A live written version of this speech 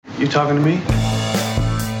You talking to me?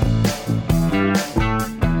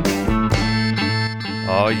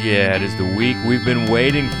 Oh yeah, it is the week we've been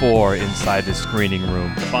waiting for inside the screening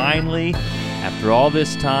room. Finally, after all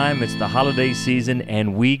this time, it's the holiday season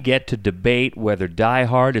and we get to debate whether Die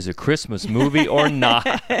Hard is a Christmas movie or not.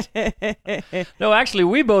 No, actually,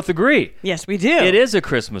 we both agree. Yes, we do. It is a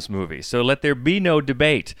Christmas movie, so let there be no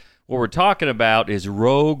debate. What we're talking about is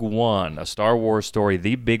Rogue One, a Star Wars story,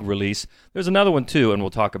 the big release. There's another one too, and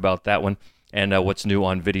we'll talk about that one and what's new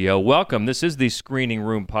on video. Welcome. This is the Screening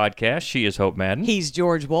Room Podcast. She is Hope Madden. He's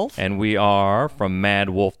George Wolf. And we are from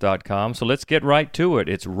madwolf.com. So let's get right to it.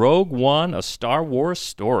 It's Rogue One, a Star Wars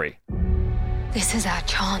story. This is our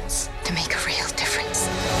chance to make a real difference.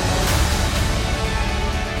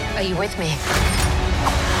 Are you with me?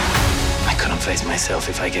 I couldn't face myself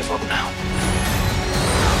if I gave up now.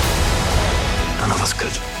 None of us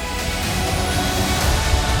could.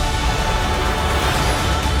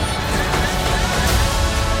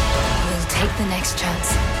 We'll take the next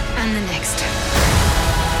chance. And the next.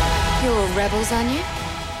 You're all rebels, aren't you?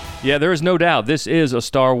 Yeah, there is no doubt this is a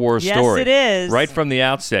Star Wars story. Yes, it is. Right from the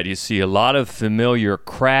outset, you see a lot of familiar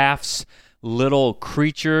crafts, little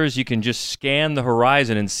creatures. You can just scan the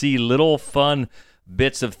horizon and see little fun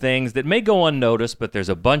bits of things that may go unnoticed, but there's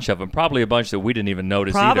a bunch of them, probably a bunch that we didn't even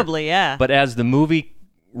notice either. Probably, yeah. But as the movie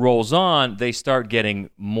rolls on, they start getting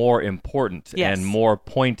more important and more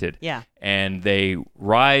pointed. Yeah. And they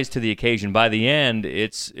rise to the occasion. By the end,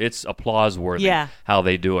 it's applause-worthy how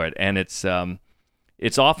they do it. And it's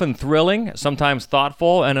often thrilling, sometimes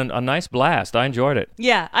thoughtful, and a nice blast. I enjoyed it.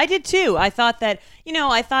 Yeah, I did too. I thought that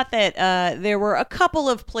there were a couple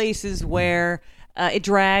of places where it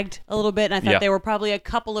dragged a little bit, and I thought there were probably a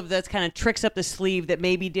couple of those kind of tricks up the sleeve that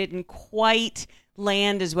maybe didn't quite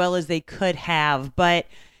land as well as they could have. But,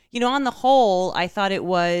 on the whole, I thought it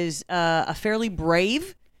was a fairly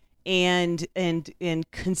brave and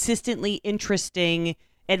consistently interesting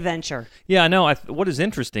adventure. Yeah, I know. What is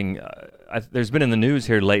interesting, there's been in the news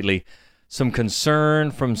here lately some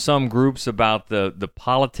concern from some groups about the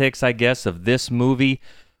politics, I guess, of this movie,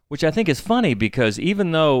 which I think is funny because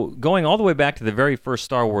even though going all the way back to the very first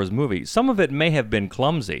Star Wars movie, some of it may have been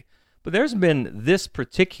clumsy, but there's been this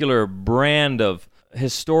particular brand of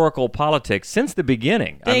historical politics since the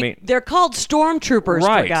beginning. They're called stormtroopers,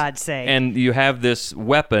 right, for God's sake. And you have this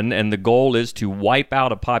weapon, and the goal is to wipe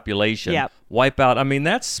out a population. Yep.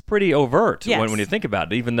 That's pretty overt yes. when you think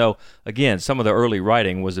about it, even though, again, some of the early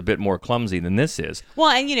writing was a bit more clumsy than this is. Well,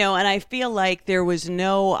 and I feel like there was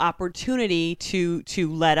no opportunity to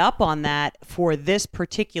let up on that for this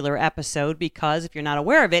particular episode because, if you're not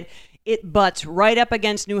aware of it, it butts right up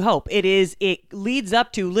against New Hope. It leads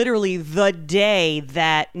up to literally the day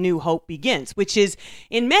that New Hope begins, which is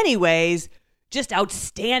in many ways just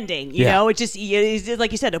outstanding. You know, it's just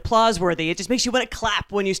like you said, applause worthy. It just makes you want to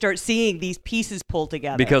clap when you start seeing these pieces pulled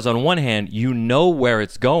together. Because on one hand, you know where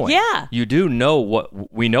it's going. Yeah. You do know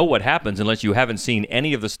we know what happens unless you haven't seen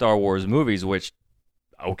any of the Star Wars movies, which,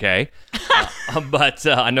 okay. But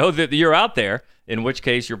I know that you're out there, in which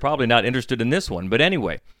case you're probably not interested in this one. But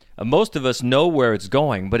anyway, most of us know where it's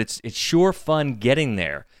going, but it's sure fun getting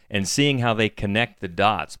there and seeing how they connect the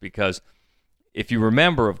dots. Because if you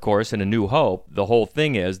remember, of course, in A New Hope, the whole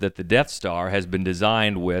thing is that the Death Star has been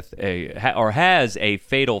designed with has a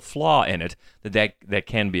fatal flaw in it that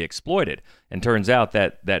can be exploited. And turns out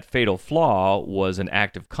that fatal flaw was an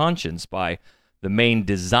act of conscience by the main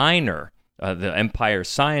designer, the Empire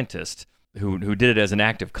scientist, who did it as an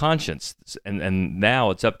act of conscience. And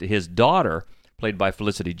now it's up to his daughter, played by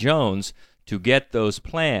Felicity Jones, to get those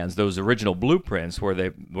plans, those original blueprints where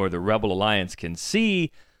the Rebel Alliance can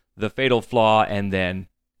see the fatal flaw and then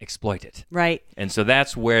exploit it. Right. And so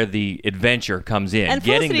that's where the adventure comes in. And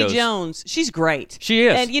Felicity Jones, she's great. She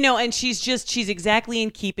is. And she's exactly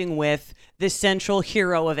in keeping with the central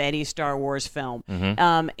hero of any Star Wars film.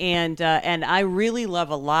 Mm-hmm. And I really love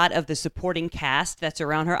a lot of the supporting cast that's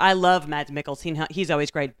around her. I love Mads Mikkelsen. He's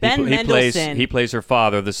always great. Ben Mendelsohn. He plays her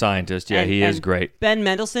father, the scientist. Yeah, he is great. Ben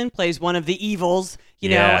Mendelsohn plays one of the evils,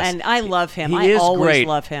 know, and I love him. I always great.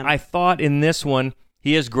 love him. I thought in this one,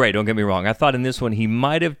 he is great, don't get me wrong. I thought in this one he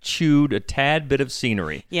might have chewed a tad bit of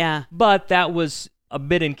scenery. Yeah. But that was a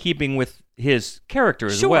bit in keeping with his character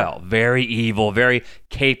as Sure. well. Very evil, very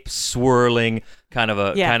cape-swirling kind of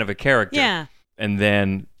a character. Yeah. And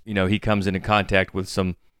then, he comes into contact with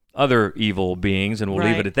some other evil beings, and we'll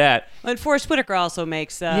leave it Right. at that. And Forrest Whitaker also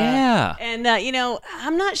makes... Yeah. And,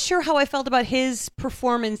 I'm not sure how I felt about his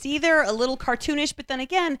performance either. A little cartoonish, but then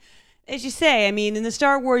again... As you say, in the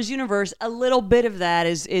Star Wars universe, a little bit of that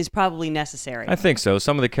is probably necessary. I think so.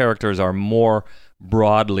 Some of the characters are more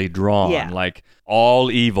broadly drawn. Yeah. Like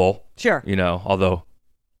all evil. Sure. Although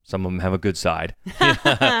some of them have a good side.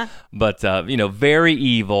 But, very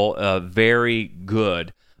evil, very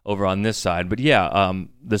good over on this side. But yeah,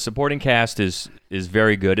 the supporting cast is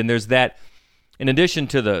very good. And there's that, in addition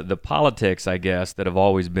to the politics, I guess, that have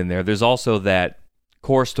always been there, there's also that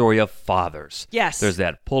core story of fathers. Yes. There's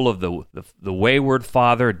that pull of the wayward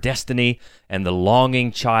father, destiny, and the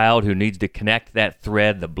longing child who needs to connect that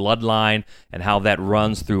thread, the bloodline, and how that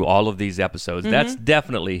runs through all of these episodes. That's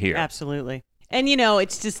definitely here. Absolutely. And,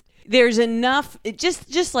 it's just, there's enough,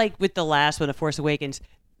 just like with the last one, The Force Awakens,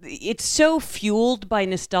 it's so fueled by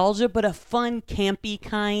nostalgia, but a fun, campy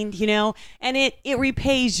kind, and it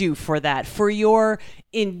repays you for that, for your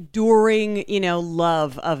enduring,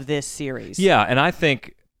 love of this series. Yeah, and I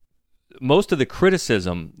think most of the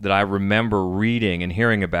criticism that I remember reading and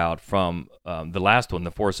hearing about from the last one, The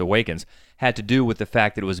Force Awakens, had to do with the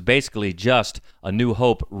fact that it was basically just A New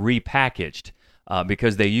Hope repackaged,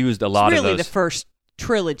 because they used a lot of those. Really, the first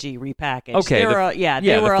trilogy repackaged. Okay,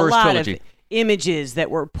 there were a first lot trilogy. of images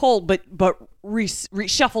that were pulled, but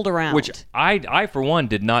reshuffled around. Which I for one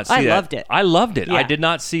did not see. I loved it. I loved it. Yeah. I did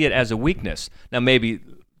not see it as a weakness. Now maybe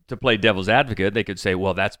to play devil's advocate, they could say,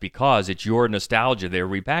 well, that's because it's your nostalgia they're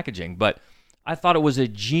repackaging. But I thought it was a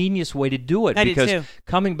genius way to do it, I did because too.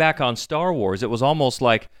 coming back on Star Wars, it was almost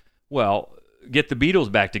like, well, get the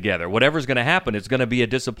Beatles back together. Whatever's going to happen, it's going to be a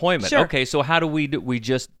disappointment. Sure. Okay, so how do we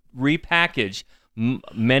just repackage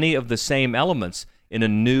many of the same elements in a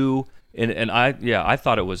new? And I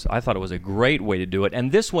thought it was a great way to do it.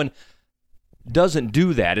 And this one doesn't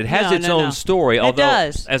do that. It has its own story. It Although,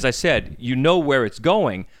 does. as I said, you know where it's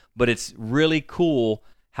going, but it's really cool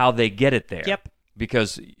how they get it there. Yep.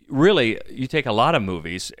 Because really, you take a lot of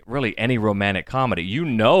movies, really any romantic comedy, you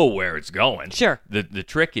know where it's going. Sure. The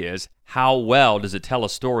trick is, how well does it tell a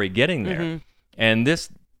story getting there? And this,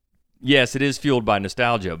 yes, it is fueled by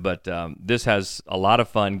nostalgia, but this has a lot of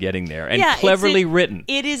fun getting there, and cleverly written.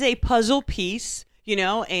 It is a puzzle piece,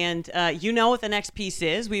 and you know what the next piece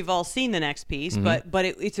is. We've all seen the next piece, but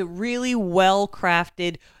it's a really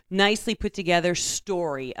well-crafted, nicely put together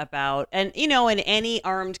story about, and in any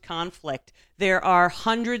armed conflict, there are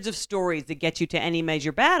hundreds of stories that get you to any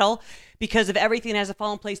major battle because of everything that has to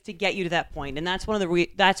fall in place to get you to that point. And that's one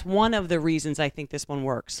of the reasons I think this one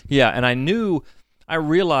works. Yeah, and I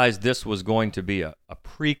realized this was going to be a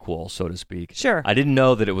prequel, so to speak. Sure. I didn't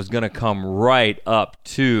know that it was going to come right up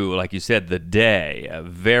to, like you said, the day,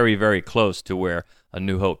 very, very close to where A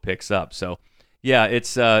New Hope picks up. So, yeah,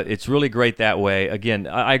 it's really great that way. Again,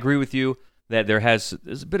 I agree with you that there's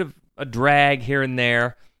a bit of a drag here and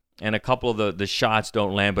there, and a couple of the shots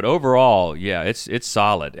don't land. But overall, yeah, it's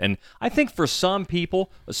solid. And I think for some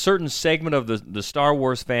people, a certain segment of the Star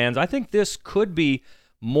Wars fans, I think this could be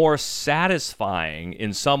more satisfying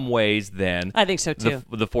in some ways than I think so too.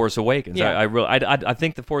 The Force Awakens. Yeah. I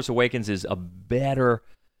think The Force Awakens is a better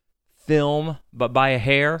film, but by a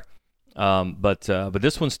hair. But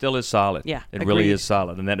this one still is solid. Yeah, it agreed. really is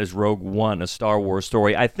solid, and that is Rogue One, a Star Wars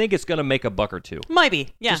story. I think it's going to make $1 or $2. Might be,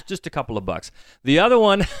 yeah. Just a couple of bucks. The other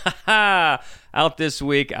one, out this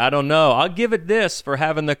week, I don't know. I'll give it this for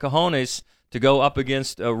having the cojones to go up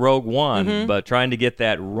against Rogue One, but trying to get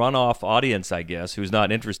that runoff audience, I guess, who's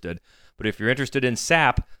not interested. But if you're interested in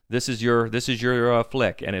sap, this is your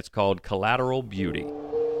flick, and it's called Collateral Beauty.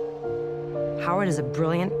 Howard is a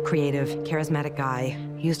brilliant, creative, charismatic guy.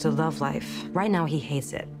 He used to love life. Right now, he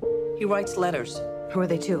hates it. He writes letters. Who are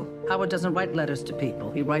they to? Howard doesn't write letters to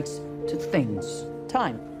people. He writes to things.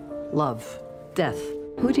 Time, love, death.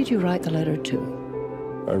 Who did you write the letter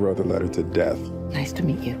to? I wrote the letter to Death. Nice to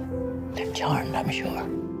meet you. They're charmed, I'm sure.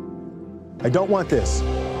 I don't want this.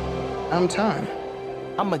 I'm time.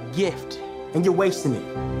 I'm a gift, and you're wasting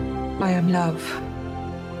it. I am love.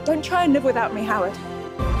 Don't try and live without me, Howard.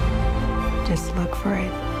 Just look for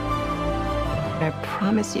it. I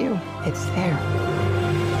promise you, it's there.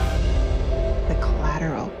 The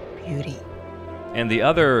Collateral Beauty. And the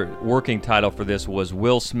other working title for this was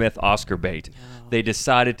Will Smith Oscar bait. They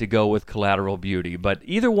decided to go with Collateral Beauty, but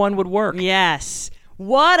either one would work. Yes.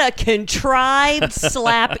 What a contrived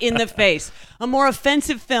slap in the face. A more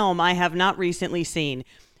offensive film I have not recently seen.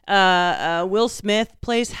 Will Smith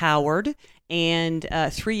plays Howard, and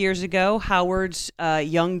 3 years ago, Howard's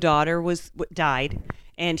young daughter died,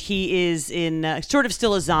 and he is in sort of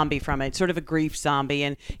still a zombie from it, sort of a grief zombie,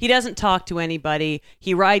 and he doesn't talk to anybody.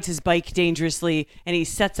 He rides his bike dangerously, and he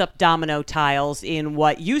sets up domino tiles in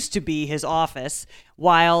what used to be his office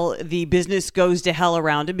while the business goes to hell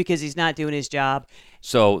around him because he's not doing his job.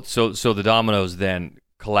 So the dominoes then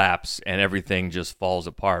collapse and everything just falls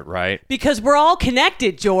apart, right? Because we're all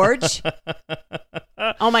connected, George.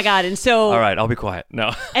 Oh my God. And so All right, I'll be quiet.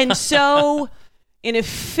 No. And so in a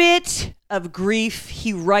fit of grief,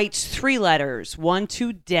 he writes 3 letters, one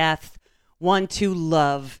to death, one to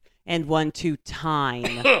love, and one to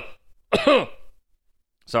time.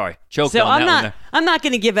 Sorry, choked So on that one there. I'm not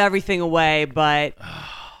going to give everything away, but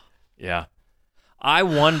Yeah. I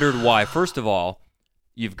wondered why. First of all,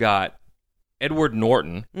 you've got Edward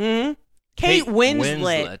Norton. Kate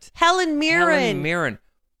Winslet, Helen Mirren.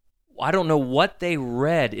 I don't know what they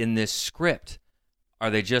read in this script. Are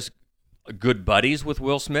they just good buddies with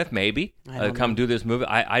Will Smith? Maybe come do this movie.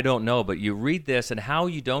 I don't know. But you read this, and how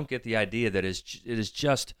you don't get the idea that it is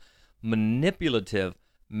just manipulative,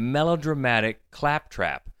 melodramatic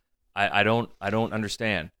claptrap. I don't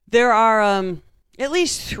understand. There are at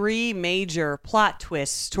least 3 major plot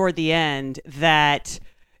twists toward the end that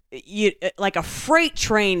you, like a freight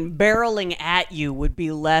train barreling at you, would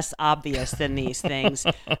be less obvious than these things.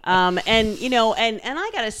 And I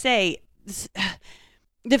gotta say,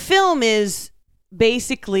 the film is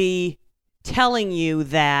basically telling you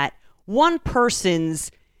that one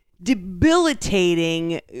person's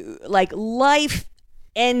debilitating, like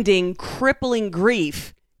life-ending, crippling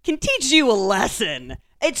grief can teach you a lesson.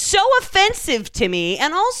 It's so offensive to me.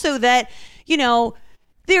 And also that,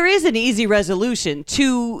 there is an easy resolution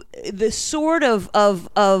to the sort of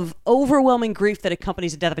overwhelming grief that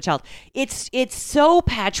accompanies the death of a child. It's so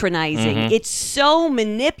patronizing. Mm-hmm. It's so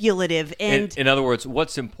manipulative. And in other words,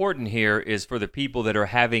 what's important here is for the people that are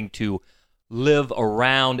having to live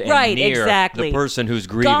around and near the person who's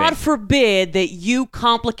grieving. God forbid that you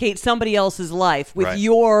complicate somebody else's life with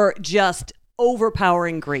your just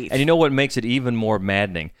overpowering grief. And you know what makes it even more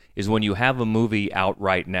maddening is when you have a movie out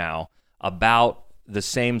right now about the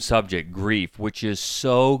same subject, grief, which is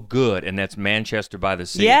so good, and that's Manchester by the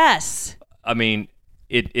Sea. Yes. I mean,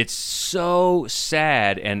 it's so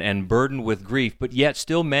sad and burdened with grief, but yet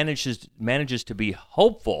still manages to be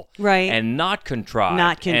hopeful, and not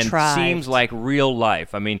contrived. And seems like real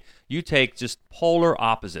life. I mean, you take just polar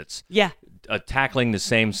opposites. Yeah. Tackling the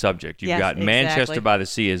same subject. You've got Manchester by the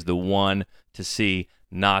Sea is the one to see,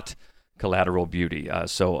 not Collateral Beauty.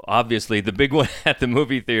 So obviously the big one at the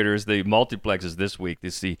movie theaters, the multiplexes this week,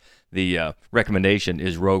 the recommendation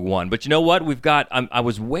is Rogue One. But you know what? We've got, I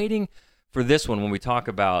was waiting for this one when we talk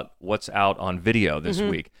about what's out on video this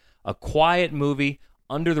week. A quiet movie,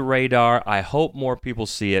 under the radar. I hope more people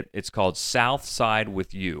see it. It's called South Side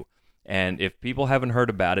with You. And if people haven't heard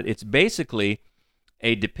about it, it's basically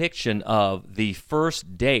a depiction of the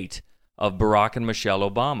first date of Barack and Michelle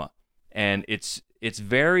Obama. And it's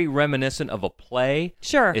very reminiscent of a play.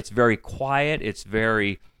 Sure. It's very quiet. It's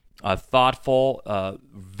very thoughtful,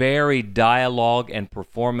 very dialogue and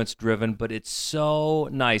performance driven, but it's so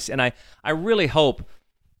nice. And I really hope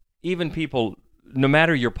even people, no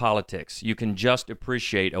matter your politics, you can just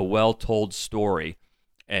appreciate a well-told story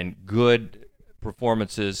and good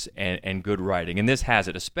performances and good writing. And this has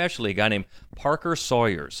it, especially a guy named Parker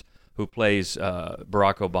Sawyers, who plays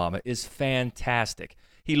Barack Obama, is fantastic.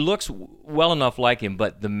 He looks well enough like him,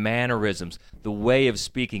 but the mannerisms, the way of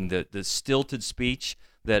speaking, the stilted speech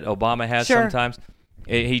that Obama has sometimes,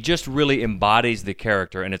 he just really embodies the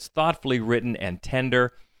character, and it's thoughtfully written and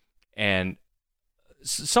tender and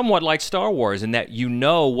somewhat like Star Wars in that you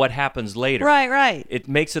know what happens later. Right. It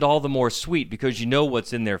makes it all the more sweet because you know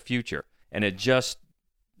what's in their future, and it just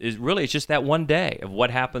is really, it's just that one day of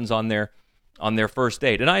what happens on their first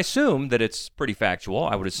date. And I assume that it's pretty factual.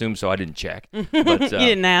 I would assume so. I didn't check. But, you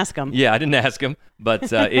didn't ask him. Yeah, I didn't ask him.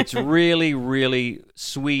 But it's really, really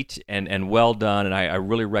sweet and well done. And I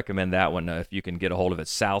really recommend that one if you can get a hold of it.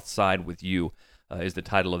 South Side with You is the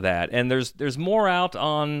title of that. And there's more out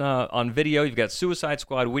on video. You've got Suicide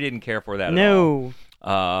Squad. We didn't care for that at all.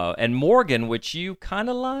 And Morgan, which you kind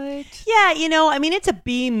of liked. Yeah, I mean, it's a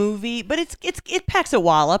B movie, but it packs a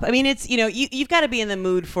wallop. I mean, it's you've got to be in the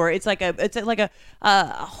mood for it. It's like a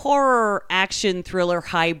horror action thriller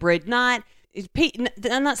hybrid, not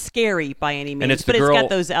scary by any means, it's got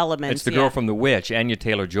those elements. It's the girl from The Witch, Anya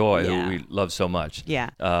Taylor-Joy, who we love so much. Yeah.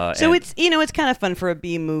 So it's it's kind of fun for a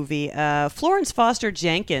B movie. Florence Foster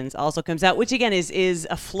Jenkins also comes out, which again is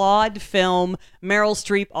a flawed film. Meryl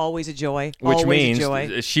Streep, always a joy. Which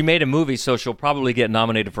means she made a movie, so she'll probably get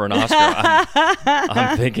nominated for an Oscar.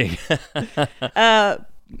 I'm thinking.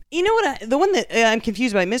 You know what? The one that I'm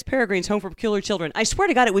confused by, Miss Peregrine's Home for Peculiar Children. I swear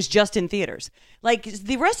to God, it was just in theaters. Like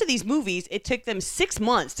the rest of these movies, it took them 6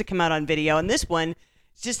 months to come out on video, and this one,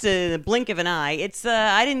 it's just a blink of an eye. It's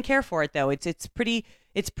I didn't care for it though. It's pretty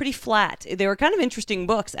flat. They were kind of interesting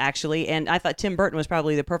books actually, and I thought Tim Burton was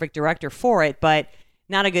probably the perfect director for it. But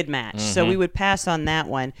not a good match. So we would pass on that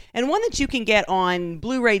one. And one that you can get on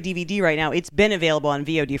Blu-ray DVD right now, it's been available on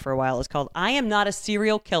VOD for a while, is called I Am Not a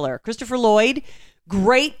Serial Killer. Christopher Lloyd,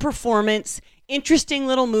 great performance, interesting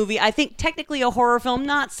little movie. I think technically a horror film,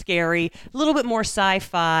 not scary, a little bit more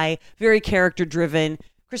sci-fi, very character-driven.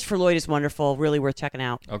 Christopher Lloyd is wonderful, really worth checking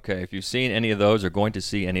out. Okay, if you've seen any of those or going to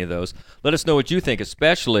see any of those, let us know what you think,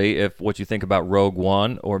 especially if what you think about Rogue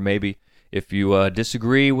One, or maybe if you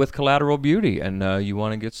disagree with Collateral Beauty and you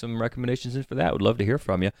want to get some recommendations in for that. We'd love to hear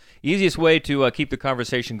from you. Easiest way to keep the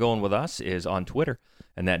conversation going with us is on Twitter,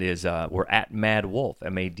 and that is we're at Mad Wolf,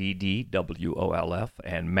 MaddWolf,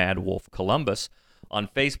 and Mad Wolf Columbus on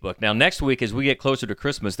Facebook. Now, next week, as we get closer to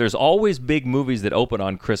Christmas, there's always big movies that open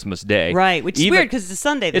on Christmas Day. Right, which is weird because it's a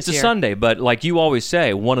Sunday this year. It's a Sunday, but like you always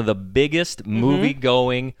say, one of the biggest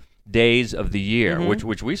movie-going days of the year,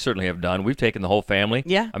 which we certainly have done. We've taken the whole family.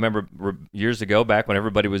 Yeah. I remember years ago, back when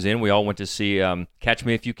everybody was in, we all went to see Catch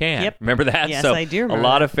Me If You Can. Yep. Remember that? Yes, so I do remember a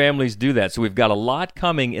lot that. of families do that. So we've got a lot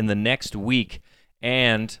coming in the next week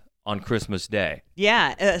and on Christmas Day.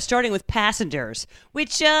 Yeah, starting with Passengers,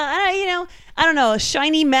 which, I don't know, a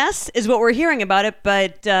shiny mess is what we're hearing about it,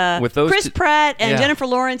 but With those Chris Pratt and yeah. Jennifer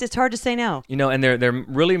Lawrence, it's hard to say no. And they're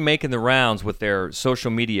really making the rounds with their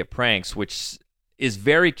social media pranks, which is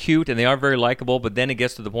very cute, and they are very likable, but then it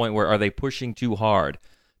gets to the point where are they pushing too hard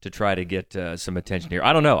to try to get some attention here?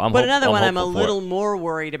 I don't know. But another one I'm a hopeful for little it. more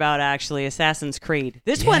worried about, actually, Assassin's Creed.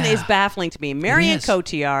 This one is baffling to me. Marion is.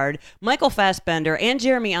 Cotillard, Michael Fassbender, and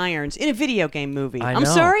Jeremy Irons in a video game movie. I I'm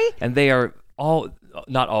know. sorry? And they are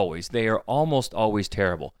not always, they are almost always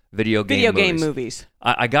terrible. Video game movies.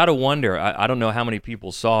 I got to wonder, I don't know how many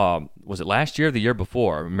people saw, was it last year or the year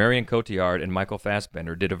before, Marion Cotillard and Michael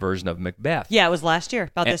Fassbender did a version of Macbeth. Yeah, it was last year,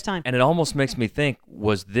 about this time. And it almost makes me think,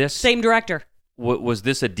 was this... Same director. Was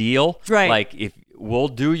this a deal? Right. Like, if we'll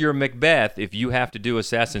do your Macbeth if you have to do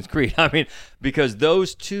Assassin's Creed. I mean, because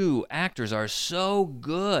those two actors are so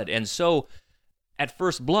good and so, at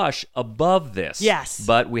first blush, above this. Yes.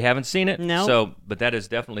 But we haven't seen it. No. So, but that is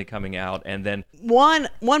definitely coming out. And then One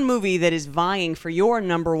movie that is vying for your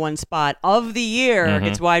number one spot of the year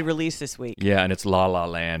gets wide release this week. yeah, and it's La La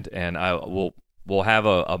Land, and we'll have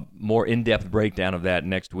a more in-depth breakdown of that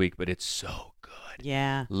next week. But it's so.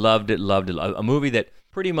 Yeah. Loved it. A movie that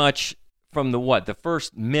pretty much from the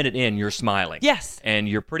first minute in, you're smiling. Yes. And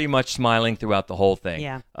you're pretty much smiling throughout the whole thing.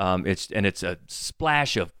 Yeah. It's a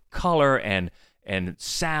splash of color and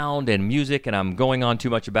sound and music, and I'm going on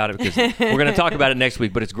too much about it because we're going to talk about it next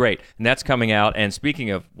week, but it's great. And that's coming out. And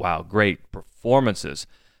speaking of, great performances,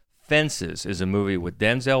 Fences is a movie with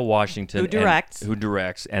Denzel Washington, who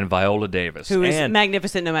directs, and Viola Davis, who is and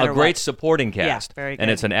magnificent no matter a great what. supporting cast. Yeah, very good. And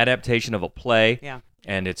it's an adaptation of a play. Yeah.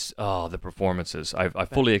 And it's the performances. I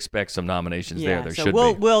fully expect some nominations there. There so should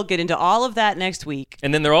be. we'll get into all of that next week.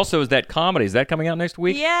 And then there also is that comedy. Is that coming out next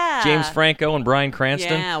week? Yeah. James Franco and Bryan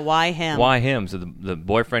Cranston. Yeah, Why Him? Why Him? So the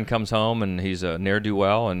boyfriend comes home and he's a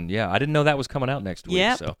ne'er-do-well. And I didn't know that was coming out next week.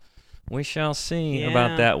 Yep. So we shall see Yeah.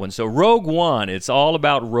 about that one. So Rogue One. It's all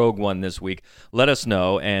about Rogue One this week. Let us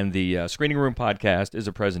know. And the Screening Room Podcast is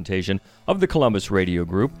a presentation of the Columbus Radio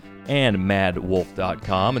Group and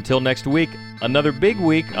MadWolf.com. Until next week, another big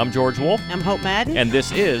week. I'm George Wolf. I'm Hope Madden. And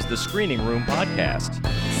this is the Screening Room Podcast.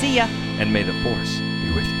 See ya. And may the Force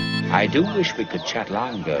be with you. I do wish we could chat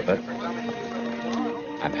longer, but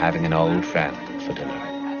I'm having an old friend for dinner.